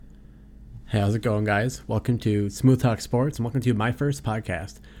Hey, how's it going, guys? Welcome to Smooth Talk Sports and welcome to my first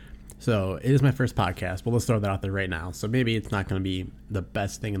podcast. So, it is my first podcast, but let's throw that out there right now. So, maybe it's not going to be the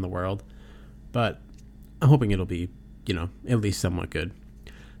best thing in the world, but I'm hoping it'll be, at least somewhat good.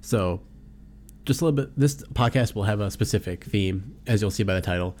 So, just a little bit, this podcast will have a specific theme, as you'll see by the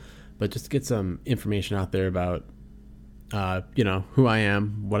title, but just to get some information out there about, who I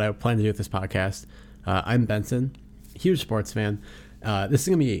am, what I plan to do with this podcast. I'm Benson, huge sports fan. This is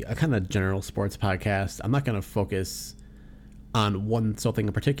going to be a kind of general sports podcast. I'm not going to focus on one sole thing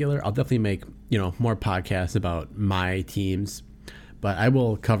in particular. I'll definitely make, more podcasts about my teams, but I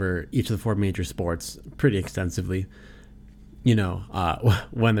will cover each of the four major sports pretty extensively,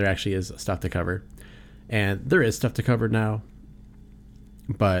 when there actually is stuff to cover. And there is stuff to cover now,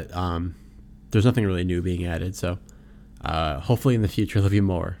 but there's nothing really new being added. So hopefully in the future there'll be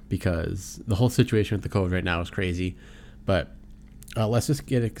more, because the whole situation with the COVID right now is crazy. But let's just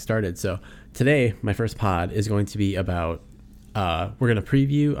get it started. So today, my first pod is going to be about, we're going to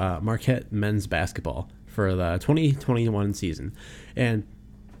preview Marquette men's basketball for the 2021 season. And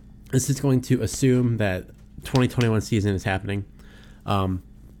this is going to assume that 2021 season is happening. At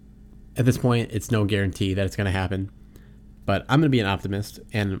this point, it's no guarantee that it's going to happen. But I'm going to be an optimist,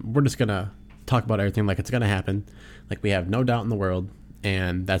 and we're just going to talk about everything like it's going to happen. Like we have no doubt in the world,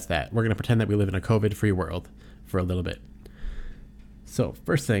 and that's that. We're going to pretend that we live in a COVID-free world for a little bit. So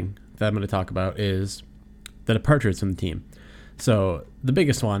first thing that I'm going to talk about is the departures from the team. So the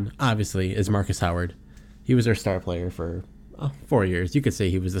biggest one, obviously, is Marcus Howard. He was our star player for 4 years. You could say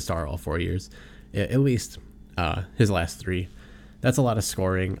he was the star all 4 years, at least his last 3. That's a lot of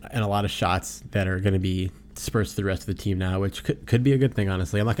scoring and a lot of shots that are going to be dispersed to the rest of the team now, which could be a good thing,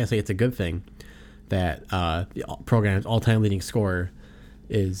 honestly. I'm not going to say it's a good thing that the program's all-time leading scorer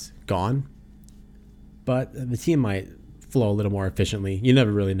is gone, but the team might flow a little more efficiently. You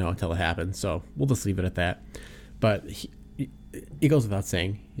never really know until it happens, so we'll just leave it at that. But it goes without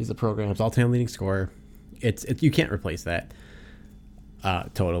saying, he's the program's all-time leading scorer. You can't replace that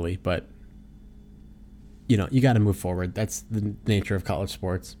totally, but you got to move forward. That's the nature of college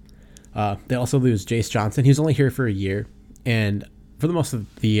sports. They also lose Jace Johnson. He was only here for a year, and for the most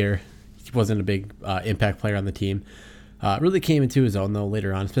of the year, he wasn't a big impact player on the team. Really came into his own though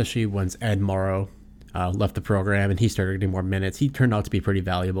later on, especially once Ed Morrow left the program and he started getting more minutes. He turned out to be pretty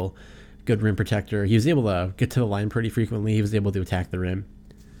valuable. Good rim protector. He was able to get to the line pretty frequently. He was able to attack the rim.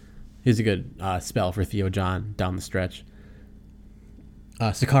 He was a good spell for Theo John down the stretch.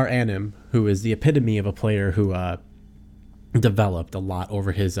 Sakar Anim, who is the epitome of a player who developed a lot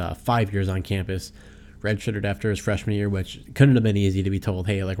over his 5 years on campus. Redshirted after his freshman year, which couldn't have been easy to be told,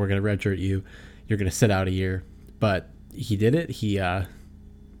 hey, we're going to redshirt you. You're going to sit out a year. But he did it. He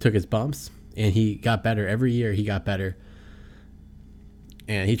took his bumps, and he got better. Every year he got better.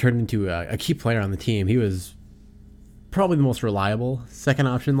 And he turned into a key player on the team. He was probably the most reliable second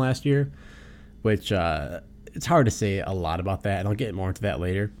option last year, which it's hard to say a lot about that, and I'll get more into that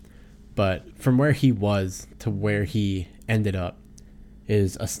later. But from where he was to where he ended up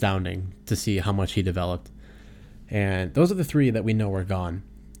is astounding to see how much he developed. And those are the 3 that we know are gone.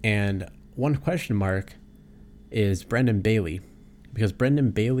 And one question mark is Brendan Bailey, because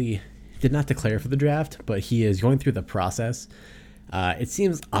Brendan Bailey did not declare for the draft, but he is going through the process. It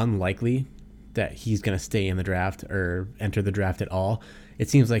seems unlikely that he's going to stay in the draft or enter the draft at all. It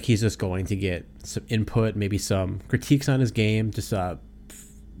seems like he's just going to get some input, maybe some critiques on his game, just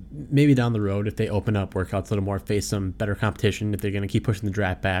maybe down the road if they open up workouts a little more, face some better competition. If they're going to keep pushing the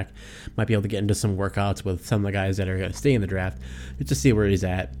draft back, might be able to get into some workouts with some of the guys that are going to stay in the draft just to see where he's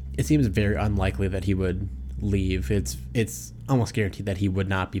at. It seems very unlikely that he would leave. It's almost guaranteed that he would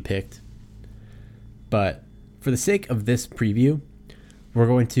not be picked. But for the sake of this preview, we're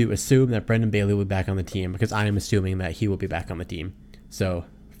going to assume that Brendan Bailey will be back on the team, because I am assuming that he will be back on the team. So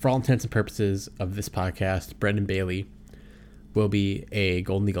for all intents and purposes of this podcast, Brendan Bailey will be a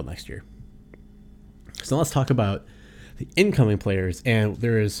Golden Eagle next year. So let's talk about the incoming players. And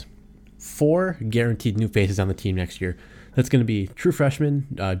there is 4 guaranteed new faces on the team next year. That's going to be true freshman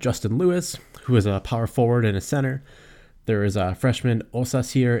Justin Lewis, who is a power forward and a center. There is a freshman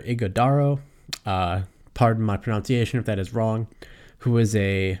Osasir Ighodaro, pardon my pronunciation if that is wrong, who is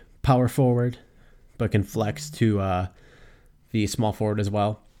a power forward but can flex to the small forward as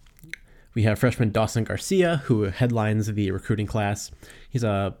well. We have freshman Dawson Garcia, who headlines the recruiting class. He's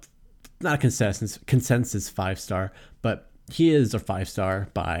not a consensus 5-star, but he is a 5-star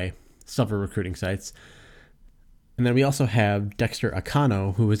by several recruiting sites. And then we also have Dexter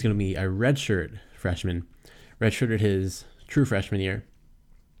Akano, who is going to be a redshirt freshman. Redshirted his true freshman year.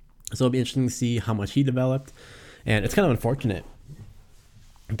 So it'll be interesting to see how much he developed. And it's kind of unfortunate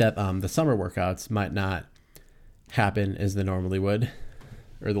that the summer workouts might not happen as they normally would,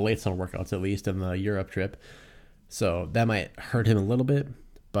 or the late summer workouts at least, in the Europe trip. So that might hurt him a little bit,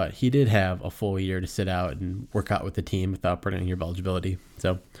 but he did have a full year to sit out and work out with the team without burning your eligibility.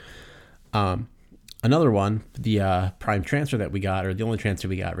 So another one, the prime transfer that we got, or the only transfer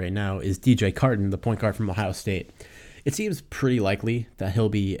we got right now, is DJ Carton, the point guard from Ohio State. It seems pretty likely that he'll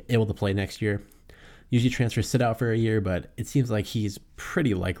be able to play next year. Usually transfers sit out for a year, but it seems like he's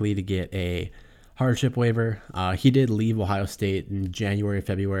pretty likely to get a hardship waiver. He did leave Ohio State in January,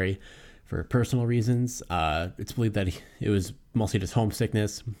 February for personal reasons. It's believed that it was mostly just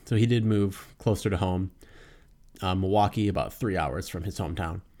homesickness, so he did move closer to home, Milwaukee, about 3 hours from his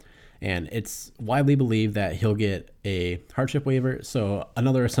hometown. And it's widely believed that he'll get a hardship waiver. So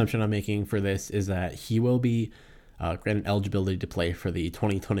another assumption I'm making for this is that he will be granted eligibility to play for the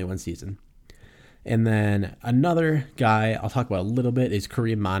 2021 season. And then another guy I'll talk about a little bit is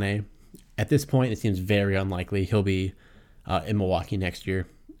Kareem Mane. At this point, it seems very unlikely he'll be in Milwaukee next year.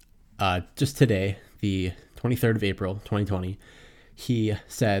 Just today, the 23rd of April, 2020, he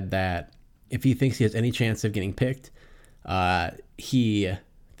said that if he thinks he has any chance of getting picked, he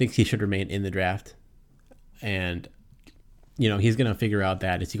thinks he should remain in the draft. And, he's going to figure out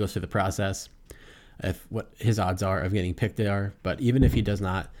that as he goes through the process, if what his odds are of getting picked are. But even if he does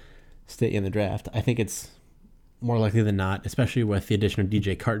not stay in the draft, I think it's more likely than not, especially with the addition of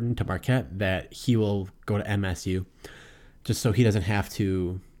DJ Carton to Marquette, that he will go to MSU just so he doesn't have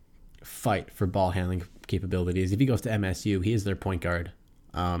to fight for ball handling capabilities. If he goes to MSU, he is their point guard.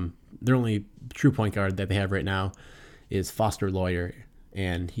 Their only true point guard that they have right now is Foster Loyer,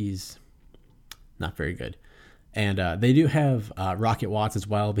 and he's not very good. And they do have Rocket Watts as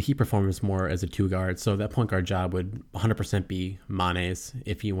well, but he performs more as a two guard. So that point guard job would 100% be Mane's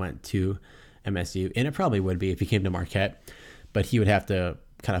if he went to MSU. And it probably would be if he came to Marquette, but he would have to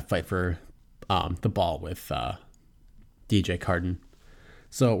kind of fight for the ball with DJ Carton.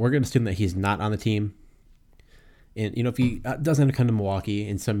 So we're going to assume that he's not on the team. And, if he doesn't come to Milwaukee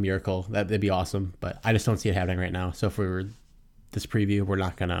in some miracle, that'd be awesome. But I just don't see it happening right now. So for this preview, we're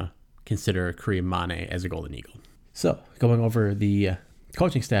not going to consider Kareem Mane as a Golden Eagle. So going over the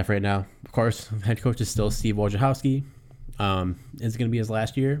coaching staff right now, of course, head coach is still Steve Wojciechowski. Is it going to be his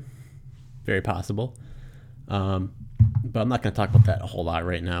last year? Very possible. But I'm not going to talk about that a whole lot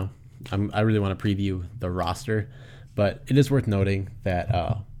right now. I really want to preview the roster, but it is worth noting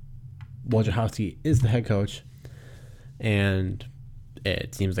that Wojciechowski is the head coach, and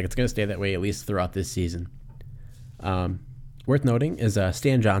it seems like it's going to stay that way at least throughout this season. Worth noting is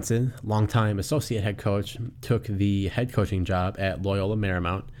Stan Johnson, longtime associate head coach, took the head coaching job at Loyola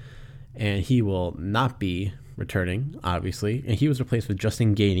Marymount, and he will not be returning, obviously. And he was replaced with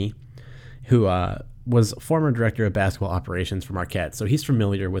Justin Gainey, who was former director of basketball operations for Marquette. So he's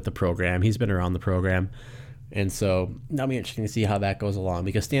familiar with the program. He's been around the program. And so that'll be interesting to see how that goes along,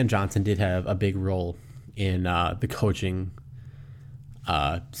 because Stan Johnson did have a big role in the coaching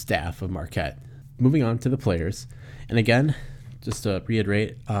staff of Marquette. Moving on to the players. And again, just to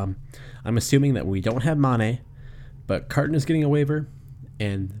reiterate, I'm assuming that we don't have Mane, but Carton is getting a waiver,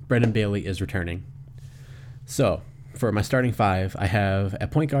 and Brendan Bailey is returning. So for my starting five, I have at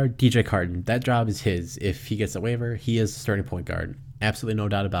point guard DJ Carton. That job is his. If he gets a waiver, he is the starting point guard. Absolutely no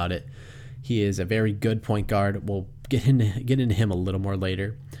doubt about it. He is a very good point guard. We'll get into him a little more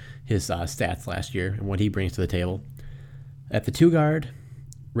later, his stats last year and what he brings to the table. At the two guard,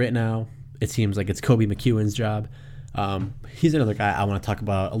 right now, it seems like it's Koby McEwen's job. He's another guy I want to talk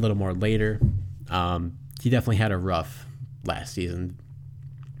about a little more later. He definitely had a rough last season,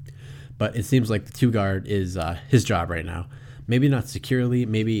 but it seems like the two guard is his job right now. Maybe not securely.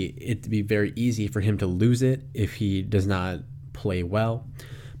 Maybe it'd be very easy for him to lose it if he does not play well.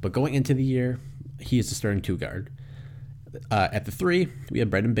 But going into the year, he is the starting two guard. At the three, we have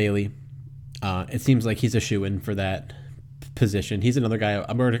Brendan Bailey. It seems like he's a shoo-in for that position. He's another guy.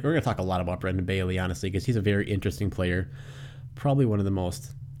 We're going to talk a lot about Brendan Bailey, honestly, because he's a very interesting player. Probably one of the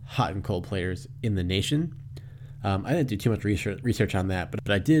most hot and cold players in the nation. I didn't do too much research on that, but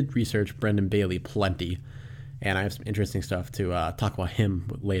I did research Brendan Bailey plenty, and I have some interesting stuff to talk about him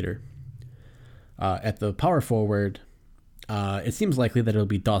later. At the power forward, it seems likely that it'll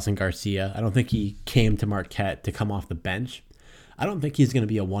be Dawson Garcia. I don't think he came to Marquette to come off the bench. I don't think he's going to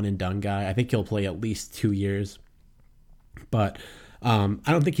be a one-and-done guy. I think he'll play at least 2 years. But I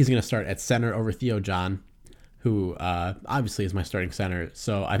don't think he's going to start at center over Theo John, who obviously is my starting center.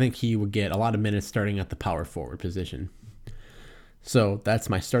 So I think he would get a lot of minutes starting at the power forward position. So that's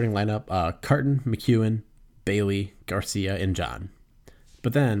my starting lineup. Carton, McEwen, Bailey, Garcia, and John.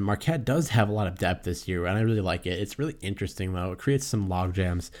 But then Marquette does have a lot of depth this year, and I really like it. It's really interesting, though. It creates some log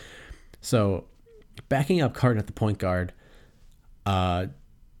jams. So backing up Carton at the point guard,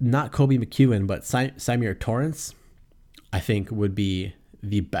 not Kobe McEwen, but Symir Torrance, I think would be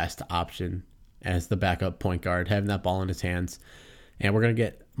the best option as the backup point guard, having that ball in his hands. And we're going to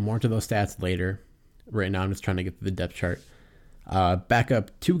get more to those stats later. Right now, I'm just trying to get to the depth chart.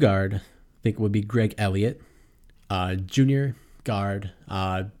 Backup two guard, I think would be Greg Elliott. Junior guard,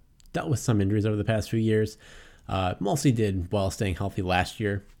 dealt with some injuries over the past few years. Mostly did well staying healthy last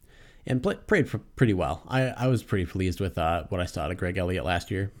year and played pretty well. I was pretty pleased with what I saw out of Greg Elliott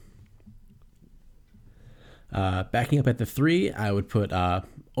last year. Backing up at the 3, I would put Osasir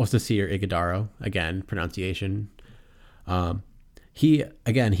Ighodaro. Again, pronunciation. He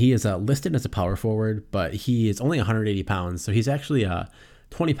is listed as a power forward, but he is only 180 pounds, so he's actually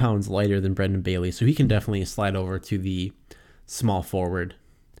 20 pounds lighter than Brendan Bailey, so he can definitely slide over to the small forward.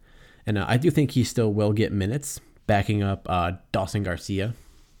 And I do think he still will get minutes, backing up Dawson Garcia.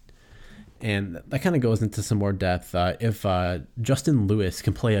 And that kind of goes into some more depth. If Justin Lewis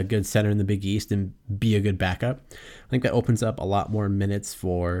can play a good center in the Big East and be a good backup, I think that opens up a lot more minutes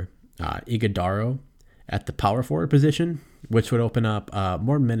for Ighodaro at the power forward position, which would open up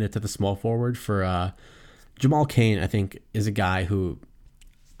more minutes at the small forward for Jamal Cain. I think is a guy who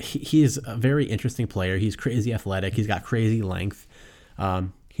he is a very interesting player. He's crazy athletic. He's got crazy length.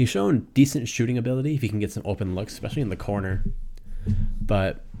 He's shown decent shooting ability if he can get some open looks, especially in the corner.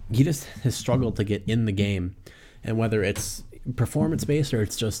 But he just has struggled to get in the game. And whether it's performance-based or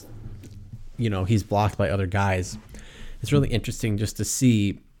it's just, he's blocked by other guys, it's really interesting just to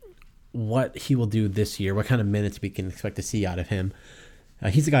see what he will do this year, what kind of minutes we can expect to see out of him.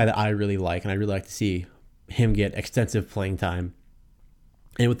 He's a guy that I really like, and I really like to see him get extensive playing time.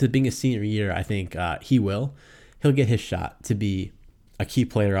 And with it being a senior year, I think he'll get his shot to be a key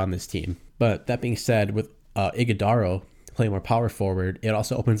player on this team. But that being said, with Ighodaro playing more power forward, it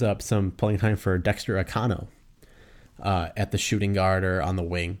also opens up some playing time for Dexter Akano at the shooting guard or on the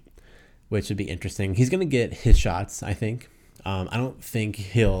wing, which would be interesting. He's going to get his shots, I think. I don't think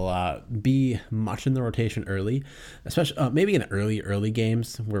he'll be much in the rotation early, especially maybe in early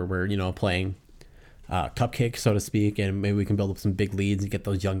games where we're playing cupcake, so to speak, and maybe we can build up some big leads and get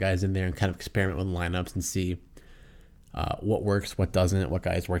those young guys in there and kind of experiment with lineups and see what works, what doesn't, what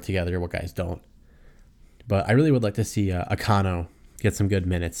guys work together, what guys don't. But I really would like to see Akano get some good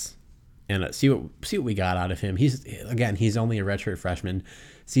minutes and see what we got out of him. He's only a redshirt freshman.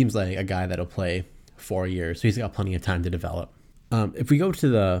 Seems like a guy that'll play 4 years, so he's got plenty of time to develop. If we go to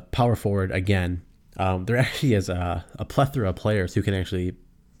the power forward again, there actually is a plethora of players who can actually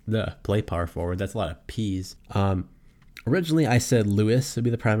play power forward. That's a lot of P's. Originally, I said Lewis would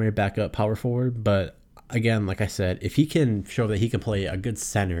be the primary backup power forward, but again, like I said, if he can show that he can play a good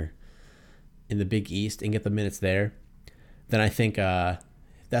center in the Big East and get the minutes there, then I think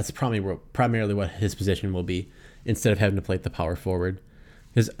that's primarily what his position will be instead of having to play at the power forward.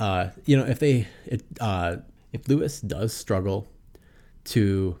 Because if Lewis does struggle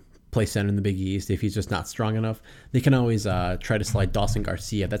to play center in the Big East, if he's just not strong enough, they can always try to slide Dawson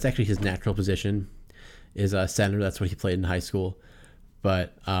Garcia. That's actually his natural position, is center. That's what he played in high school.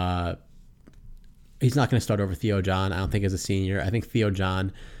 But he's not going to start over Theo John, I don't think, as a senior. I think Theo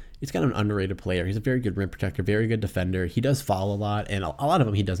John is kind of an underrated player. He's a very good rim protector, very good defender. He does foul a lot, and a lot of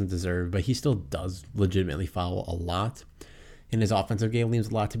them he doesn't deserve, but he still does legitimately foul a lot. And his offensive game leaves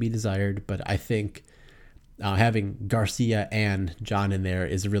a lot to be desired, but I think having Garcia and John in there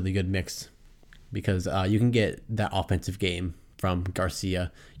is a really good mix because you can get that offensive game from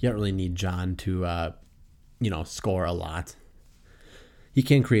Garcia. You don't really need John to, score a lot. He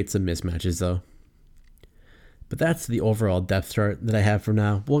can create some mismatches, though. But that's the overall depth chart that I have for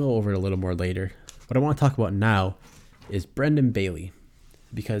now. We'll go over it a little more later. What I want to talk about now is Brendan Bailey,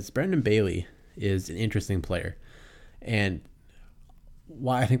 because Brendan Bailey is an interesting player. And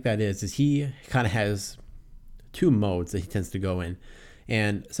why I think that is he kind of has two modes that he tends to go in.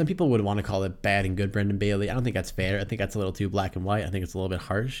 And some people would want to call it bad and good Brendan Bailey. I don't think that's fair. I think that's a little too black and white. I think it's a little bit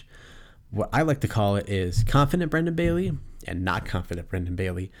harsh. What I like to call it is confident Brendan Bailey and not confident Brendan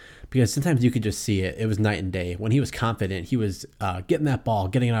Bailey, because sometimes you could just see it. It was night and day. When he was confident, he was getting that ball,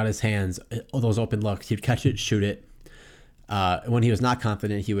 getting it out of his hands, all those open looks. He'd catch it, shoot it. When he was not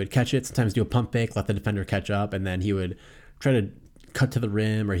confident, he would catch it, sometimes do a pump fake, let the defender catch up, and then he would try to cut to the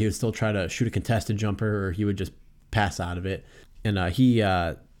rim, or he would still try to shoot a contested jumper, or he would just pass out of it. And he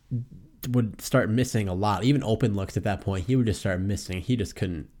would start missing a lot. Even open looks at that point, he would just start missing. He just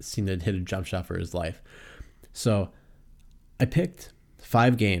couldn't seem to hit a jump shot for his life. So I picked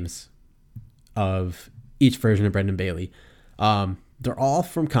 5 games of each version of Brendan Bailey. they're all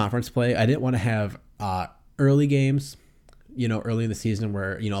from conference play. I didn't want to have early games, early in the season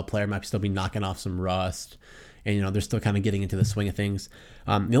where, a player might still be knocking off some rust and, they're still kind of getting into the swing of things.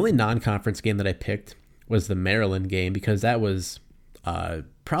 The only non-conference game that I picked was the Maryland game because that was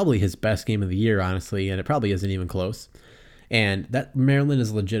probably his best game of the year, honestly, and it probably isn't even close. And that Maryland is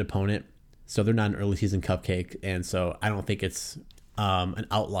a legit opponent, so they're not an early season cupcake, and so I don't think it's an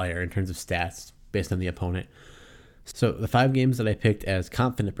outlier in terms of stats based on the opponent. So the 5 games that I picked as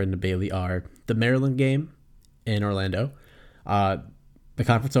confident Brendan Bailey are the Maryland game in Orlando, the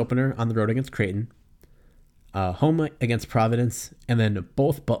conference opener on the road against Creighton, home against Providence, and then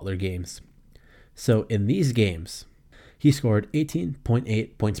both Butler games. So in these games, he scored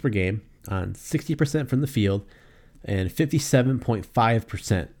 18.8 points per game on 60% from the field and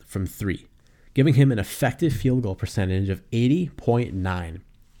 57.5% from 3, giving him an effective field goal percentage of 80.9.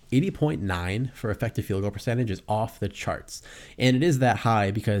 80.9 for effective field goal percentage is off the charts. And it is that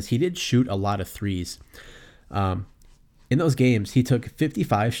high because he did shoot a lot of threes. In those games, he took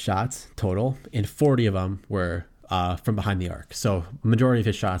 55 shots total, and 40 of them were from behind the arc. So majority of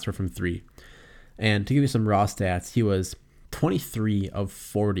his shots were from 3. And to give you some raw stats, he was 23 of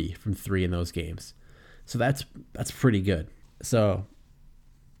 40 from 3 in those games. So that's pretty good. So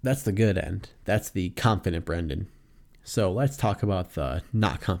that's the good end. That's the confident Brendan. So let's talk about the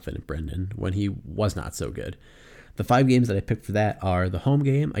not confident Brendan when he was not so good. The 5 games that I picked for that are the home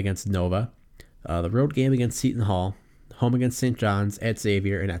game against Nova, the road game against Seton Hall, home against St. John's, at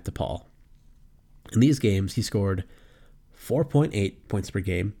Xavier, and at DePaul. In these games, he scored 4.8 points per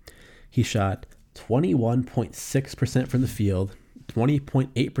game. He shot 21.6% from the field,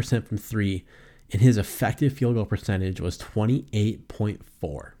 20.8% from 3, and his effective field goal percentage was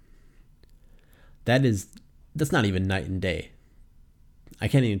 28.4. That's not even night and day. I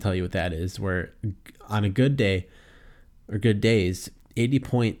can't even tell you what that is, where on a good day, or good days,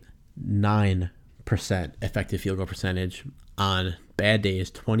 80.9% effective field goal percentage. On bad days,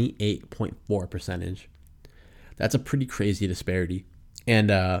 28.4 percentage. That's a pretty crazy disparity. And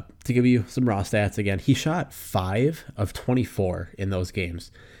to give you some raw stats again, he shot 5 of 24 in those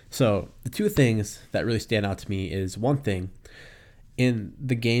games. So the 2 things that really stand out to me is, one thing, in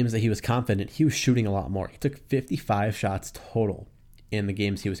the games that he was confident, he was shooting a lot more. He took 55 shots total in the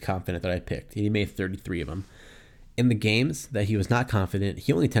games he was confident that I picked. He made 33 of them. In the games that he was not confident,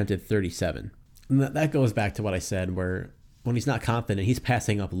 he only attempted 37. And that goes back to what I said, where when he's not confident, he's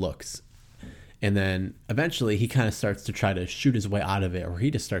passing up looks. And then eventually he kind of starts to try to shoot his way out of it, or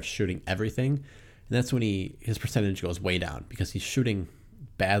he just starts shooting everything. And that's when his percentage goes way down because he's shooting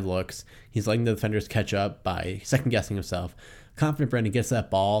bad looks. He's letting the defenders catch up by second guessing himself. Confident Brendan gets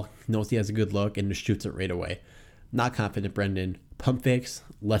that ball, knows he has a good look, and just shoots it right away. Not confident Brendan pump fakes,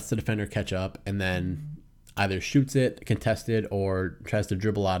 lets the defender catch up, and then either shoots it contested or tries to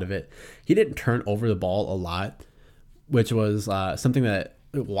dribble out of it. He didn't turn over the ball a lot, which was something that,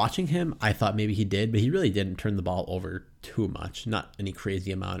 watching him, I thought maybe he did, but he really didn't turn the ball over too much. Not any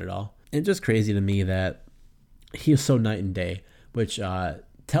crazy amount at all. And just crazy to me that he is so night and day, which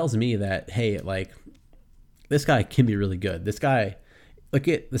tells me that, hey, like, this guy can be really good. This guy, look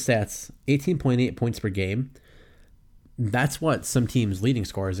at the stats, 18.8 points per game. That's what some teams' leading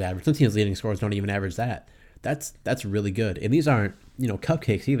scorers average. Some teams' leading scorers don't even average that. That's really good. And these aren't,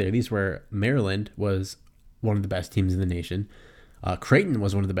 cupcakes either. These were, Maryland was one of the best teams in the nation. Creighton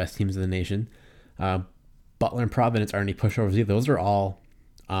was one of the best teams in the nation. Butler and Providence aren't any pushovers either. Those are all,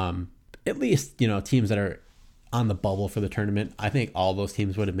 at least, teams that are on the bubble for the tournament. I think all those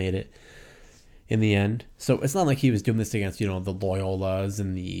teams would have made it in the end. So it's not like he was doing this against, the Loyolas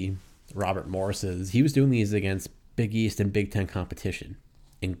and the Robert Morrises. He was doing these against Big East and Big Ten competition,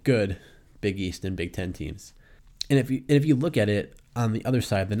 and good Big East and Big Ten teams. And if you look at it on the other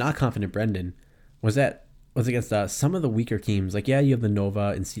side, the not confident Brendan was against some of the weaker teams. Like, yeah, you have the Nova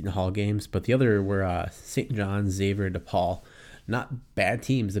and Seton Hall games, but the other were St. John's, Xavier, and DePaul. Not bad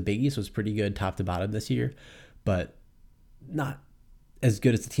teams. The Big East was pretty good top to bottom this year, but not as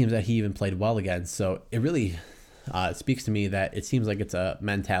good as the teams that he even played well against. So it really speaks to me that it seems like it's a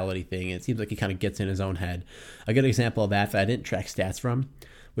mentality thing. It seems like he kind of gets in his own head. A good example of that I didn't track stats from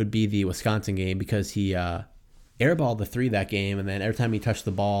would be the Wisconsin game, because he airballed the 3 that game, and then every time he touched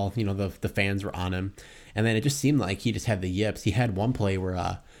the ball, the fans were on him. And then it just seemed like he just had the yips. He had one play where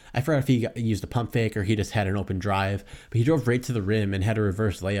I forgot if he used a pump fake or he just had an open drive, but he drove right to the rim and had a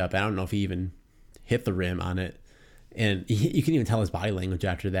reverse layup. I don't know if he even hit the rim on it. And you can even tell his body language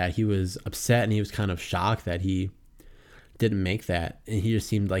after that. He was upset and he was kind of shocked that he didn't make that. And he just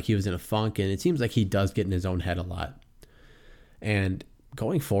seemed like he was in a funk. And it seems like he does get in his own head a lot. And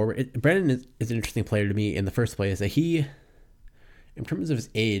going forward, Brendan is an interesting player to me in the first place. That he, in terms of his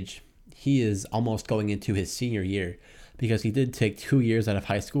age, he is almost going into his senior year because he did take 2 years out of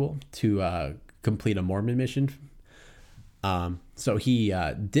high school to complete a Mormon mission. So he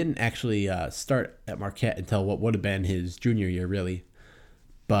didn't actually start at Marquette until what would have been his junior year, really.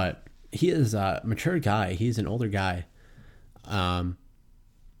 But he is a mature guy. He's an older guy.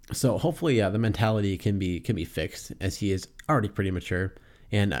 So hopefully the mentality can be fixed, as he is already pretty mature.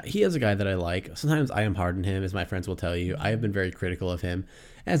 And he is a guy that I like. Sometimes I am hard on him, as my friends will tell you. I have been very critical of him,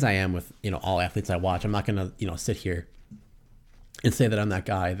 as I am with all athletes I watch. I'm not gonna sit here and say that I'm that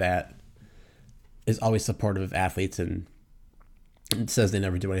guy that is always supportive of athletes and says they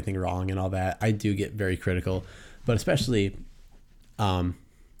never do anything wrong and all that. I do get very critical, but especially sitting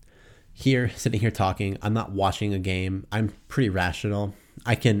here talking, I'm not watching a game. I'm pretty rational.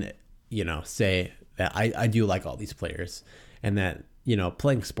 I can say that I do like all these players, and that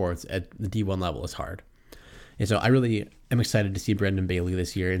playing sports at the D1 level is hard. And so I really am excited to see Brendan Bailey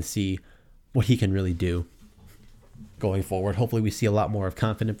this year and see what he can really do going forward. Hopefully we see a lot more of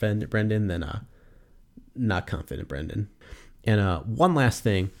confident Brendan than not confident Brendan. And one last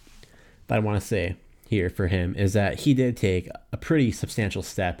thing that I want to say here for him is that he did take a pretty substantial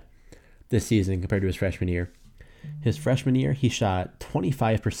step this season compared to his freshman year. His freshman year, he shot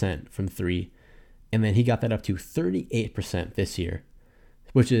 25% from three, and then he got that up to 38% this year,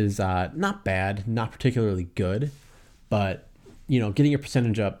 which is not bad, not particularly good, but getting your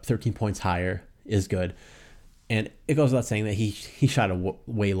percentage up 13 points higher is good. And it goes without saying that he shot a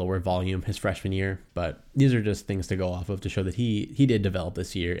way lower volume his freshman year, but these are just things to go off of to show that he did develop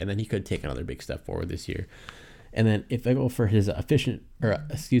this year, and then he could take another big step forward this year. And then if I go for his effective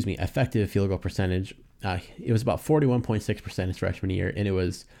field goal percentage, it was about 41.6% his freshman year, and it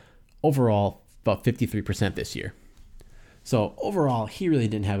was overall about 53% this year. So overall, he really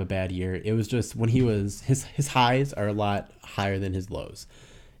didn't have a bad year. It was just when his highs are a lot higher than his lows,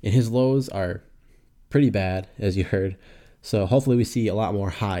 and his lows are pretty bad, as you heard. So hopefully we see a lot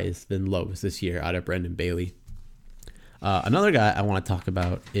more highs than lows this year out of Brendan Bailey. Another guy I want to talk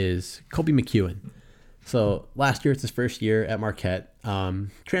about is Koby McEwen. So last year, it's his first year at Marquette.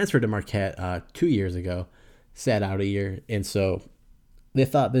 Transferred to Marquette 2 years ago, sat out a year, and so they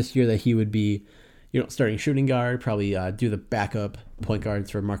thought this year that he would be, starting shooting guard, probably do the backup point guards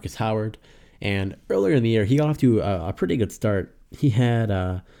for Marcus Howard. And earlier in the year, he got off to a pretty good start. He had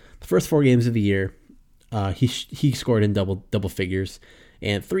the first 4 games of the year, he scored in double figures,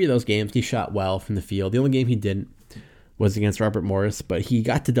 and 3 of those games he shot well from the field. The only game he didn't was against Robert Morris, but he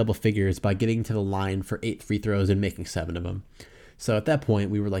got to double figures by getting to the line for 8 free throws and making 7 of them. So at that point,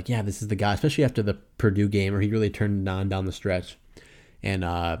 we were like, yeah, this is the guy, especially after the Purdue game where he really turned it on down the stretch and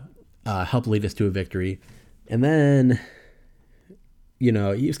helped lead us to a victory. And then, he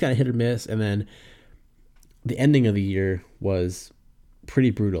was kind of hit or miss, and then the ending of the year was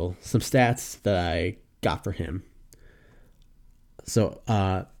pretty brutal. Some stats that I got for him. So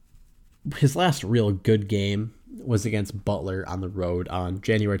his last real good game was against Butler on the road on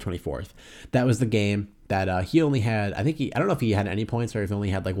January 24th. That was the game that he only had, I don't know if he had any points or if he only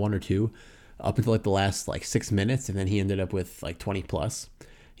had like 1 or 2 up until like the last 6 minutes, and then he ended up with 20 plus.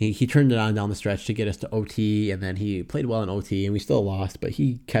 He turned it on down the stretch to get us to OT, and then he played well in OT, and we still lost, but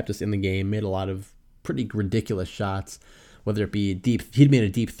he kept us in the game, made a lot of pretty ridiculous shots, whether it be deep. He'd made a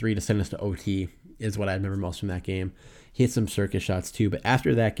deep 3 to send us to OT is what I remember most from that game. He had some circus shots too, but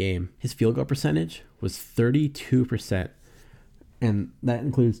after that game, his field goal percentage was 32%, and that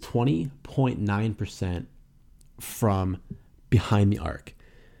includes 20.9% from behind the arc.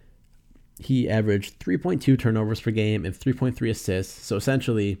 He averaged 3.2 turnovers per game and 3.3 assists, so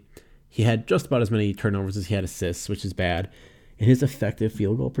essentially he had just about as many turnovers as he had assists, which is bad, and his effective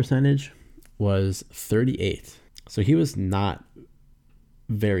field goal percentage was 38. So he was not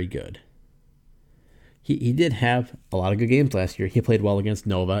very good. He did have a lot of good games last year. He played well against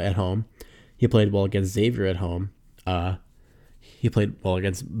Nova at home. He played well against Xavier at home. He played well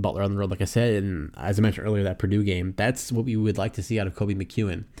against Butler on the road, like I said. And as I mentioned earlier, that Purdue game, that's what we would like to see out of Koby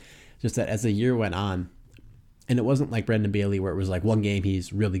McEwen. Just that as the year went on, and it wasn't like Brendan Bailey where it was like one game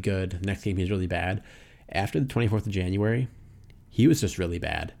he's really good, the next game he's really bad. After the 24th of January, he was just really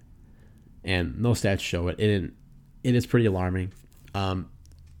bad. And no stats show it. It is pretty alarming.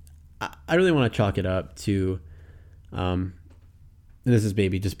 I really want to chalk it up to, and this is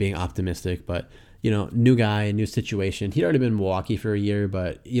maybe just being optimistic, but, new guy, new situation. He'd already been in Milwaukee for a year,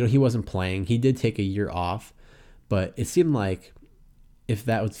 but, he wasn't playing. He did take a year off, but it seemed like if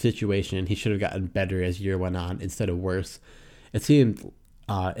that was the situation, he should have gotten better as the year went on instead of worse. It seemed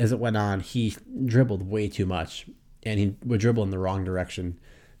as it went on, he dribbled way too much, and he would dribble in the wrong direction.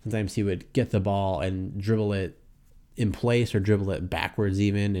 Sometimes he would get the ball and dribble it in place or dribble it backwards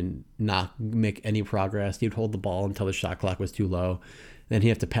even and not make any progress. He would hold the ball until the shot clock was too low. Then he'd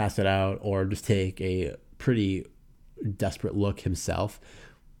have to pass it out or just take a pretty desperate look himself.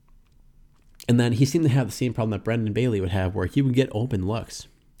 And then he seemed to have the same problem that Brendan Bailey would have, where he would get open looks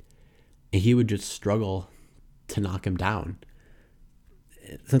and he would just struggle to knock him down.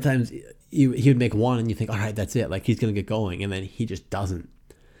 Sometimes he would make one and you think, all right, that's it. Like, he's going to get going. And then he just doesn't.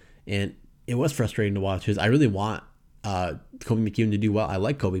 And it was frustrating to watch because I really want Koby McEwen to do well. I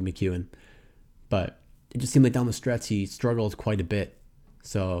like Koby McEwen, but it just seemed like down the stretch he struggled quite a bit.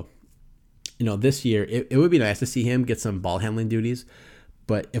 So, this year it would be nice to see him get some ball handling duties.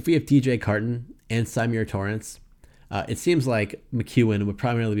 But if we have DJ Carton and Symir Torrance, it seems like McEwen would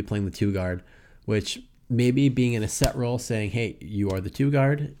primarily be playing the 2 guard, which maybe being in a set role saying, hey, you are the 2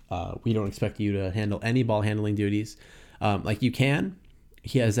 guard. We don't expect you to handle any ball handling duties. Like, you can.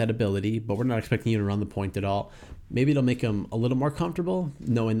 He has that ability, but we're not expecting you to run the point at all. Maybe it'll make him a little more comfortable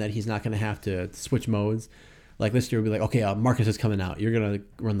knowing that he's not going to have to switch modes. Like, this year we'll be like, okay, Marcus is coming out. You're going to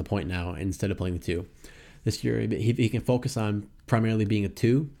run the point now instead of playing the 2. This year he can focus on primarily being a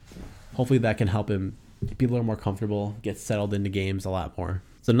 2. Hopefully that can help him be a little more comfortable, get settled into games a lot more.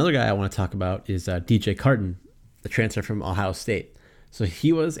 So another guy I want to talk about is DJ Carton, the transfer from Ohio State. So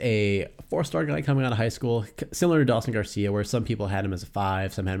he was a 4-star guy coming out of high school, similar to Dawson Garcia, where some people had him as a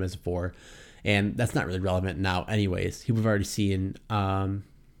 5, some had him as a 4. And that's not really relevant now anyways. We've already seen a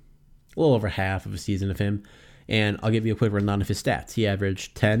little over half of a season of him. And I'll give you a quick rundown of his stats. He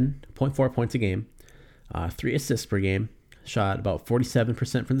averaged 10.4 points a game, 3 assists per game, shot about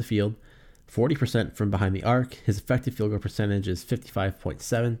 47% from the field, 40% from behind the arc. His effective field goal percentage is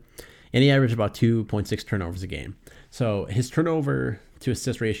 55.7, and he averaged about 2.6 turnovers a game. So his turnover to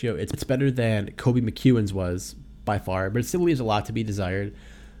assist ratio, it's better than Koby McEwen's was by far, but it still leaves a lot to be desired.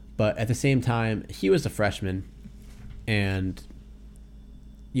 But at the same time, he was a freshman, and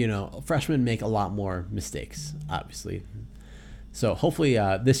freshmen make a lot more mistakes, obviously. So hopefully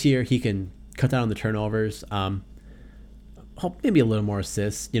this year he can cut down on the turnovers. Hope maybe a little more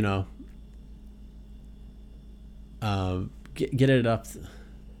assists. Get it up.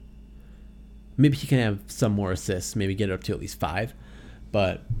 Maybe he can have some more assists. Maybe get it up to at least 5.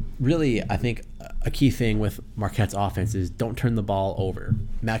 But really, I think a key thing with Marquette's offense is don't turn the ball over.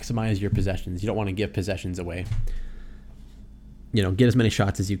 Maximize your possessions. You don't want to give possessions away. Get as many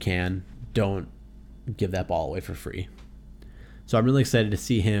shots as you can. Don't give that ball away for free. So I'm really excited to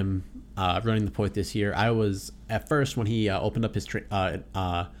see him running the point this year. I was, at first, when he opened up his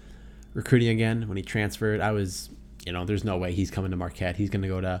recruiting again, when he transferred, I was, there's no way he's coming to Marquette. He's going to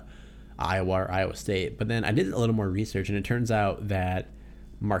go to Iowa or Iowa State. But then I did a little more research, and it turns out that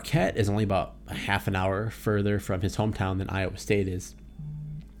Marquette is only about a half an hour further from his hometown than Iowa State is,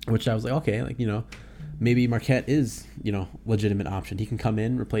 which I was like, okay, maybe Marquette is, legitimate option. He can come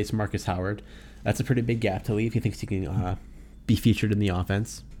in, replace Marcus Howard. That's a pretty big gap to leave. He thinks he can be featured in the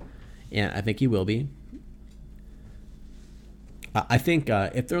offense, and I think he will be. I think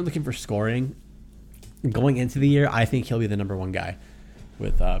if they're looking for scoring going into the year, I think he'll be the number 1 guy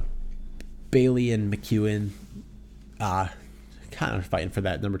with Bailey and McEwen kind of fighting for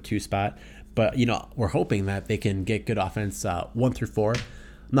that number 2 spot. But, we're hoping that they can get good offense 1 through 4. I'm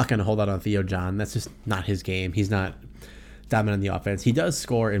not going to hold out on Theo John. That's just not his game. He's not dominant in the offense. He does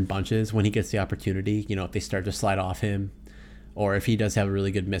score in bunches when he gets the opportunity. If they start to slide off him, or if he does have a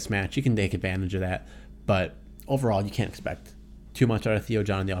really good mismatch, you can take advantage of that. But overall, you can't expect too much out of Theo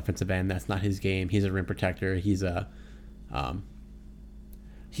John on the offensive end. That's not his game. He's a rim protector. He's a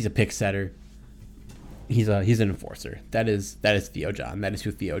pick setter. He's an enforcer. That is Theo John. That is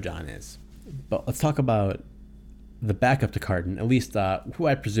who Theo John is. But let's talk about the backup to Carton. At least who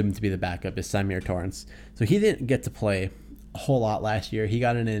I presume to be the backup is Symir Torrance. So he didn't get to play a whole lot last year. He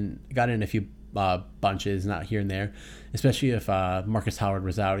got in a few bunches, not here and there, especially if Marcus Howard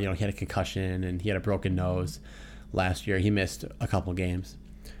was out. He had a concussion and he had a broken nose last year. He missed a couple games.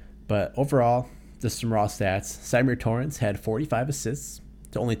 But overall, just some raw stats. Symir Torrance had 45 assists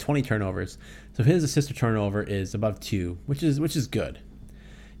to only 20 turnovers. So his assist to turnover is above 2, which is good.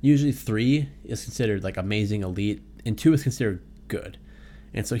 Usually 3 is considered like amazing, elite, and 2 is considered good.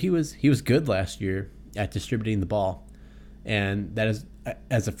 And so he was good last year at distributing the ball. And that is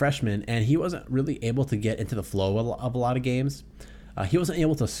as a freshman, and he wasn't really able to get into the flow of a lot of games. He wasn't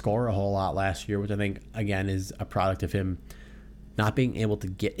able to score a whole lot last year, which I think, again, is a product of him not being able to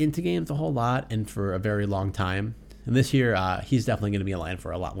get into games a whole lot and for a very long time. And this year, he's definitely going to be in line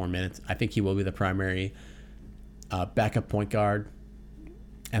for a lot more minutes. I think he will be the primary backup point guard.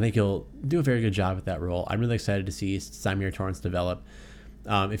 I think he'll do a very good job at that role. I'm really excited to see Symir Torrance develop.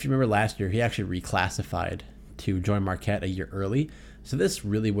 If you remember last year, he actually reclassified to join Marquette a year early. So this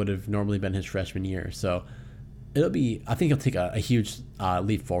really would have normally been his freshman year. So I think he'll take a huge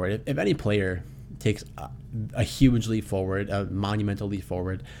leap forward. If any player takes a huge leap forward, a monumental leap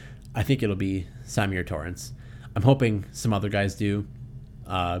forward, I think it'll be Symir Torrence. I'm hoping some other guys do,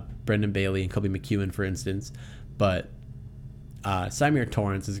 Brendan Bailey and Kobe McEwen, for instance. But Symir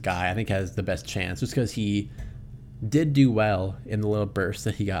Torrence is a guy I think has the best chance just because he did do well in the little burst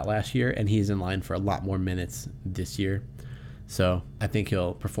that he got last year, and he's in line for a lot more minutes this year. So I think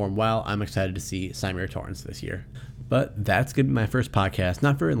he'll perform well. I'm excited to see Symir Torrence this year. But that's going to be my first podcast.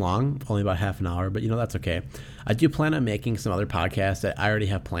 Not very long, only about half an hour, but that's okay. I do plan on making some other podcasts that I already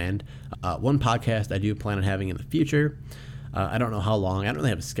have planned. One podcast I do plan on having in the future. I don't know how long. I don't really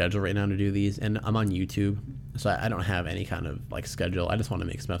have a schedule right now to do these, and I'm on YouTube, so I don't have any kind of schedule. I just want to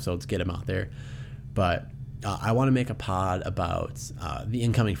make some episodes, get them out there. But I want to make a pod about the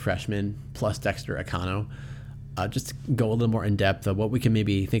incoming freshman plus Dexter Akano. Just to go a little more in depth of what we can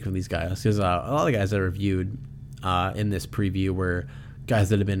maybe think of these guys, because a lot of the guys that are reviewed in this preview were guys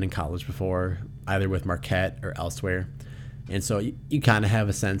that have been in college before, either with Marquette or elsewhere, and so you kind of have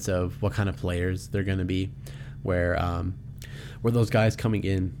a sense of what kind of players they're going to be, where those guys coming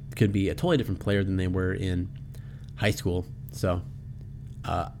in could be a totally different player than they were in high school. So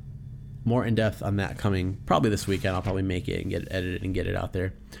more in depth on that coming probably this weekend. I'll probably make it and get it edited and get it out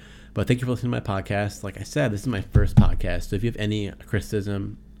there. But thank you for listening to my podcast. Like I said, this is my first podcast. So if you have any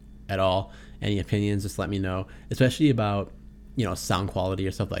criticism at all, any opinions, just let me know, especially about, sound quality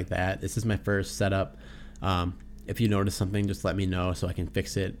or stuff like that. This is my first setup. If you notice something, just let me know so I can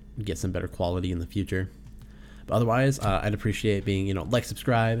fix it, get some better quality in the future. But otherwise, I'd appreciate being,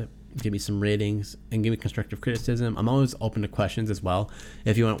 subscribe, give me some ratings, and give me constructive criticism. I'm always open to questions as well.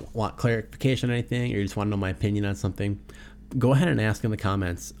 If you want clarification on anything, or you just want to know my opinion on something, go ahead and ask in the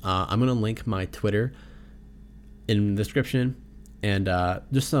comments. I'm going to link my Twitter in the description, and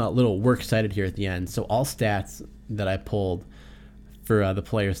just a little works cited here at the end. So all stats that I pulled for the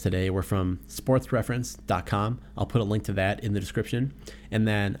players today were from sportsreference.com. I'll put a link to that in the description. And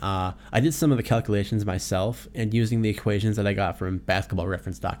then I did some of the calculations myself and using the equations that I got from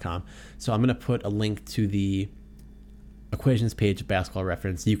basketballreference.com. So I'm going to put a link to the equations page of Basketball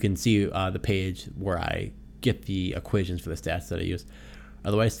Reference. You can see the page where I get the equations for the stats that I use.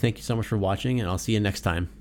 Otherwise, thank you so much for watching, and I'll see you next time.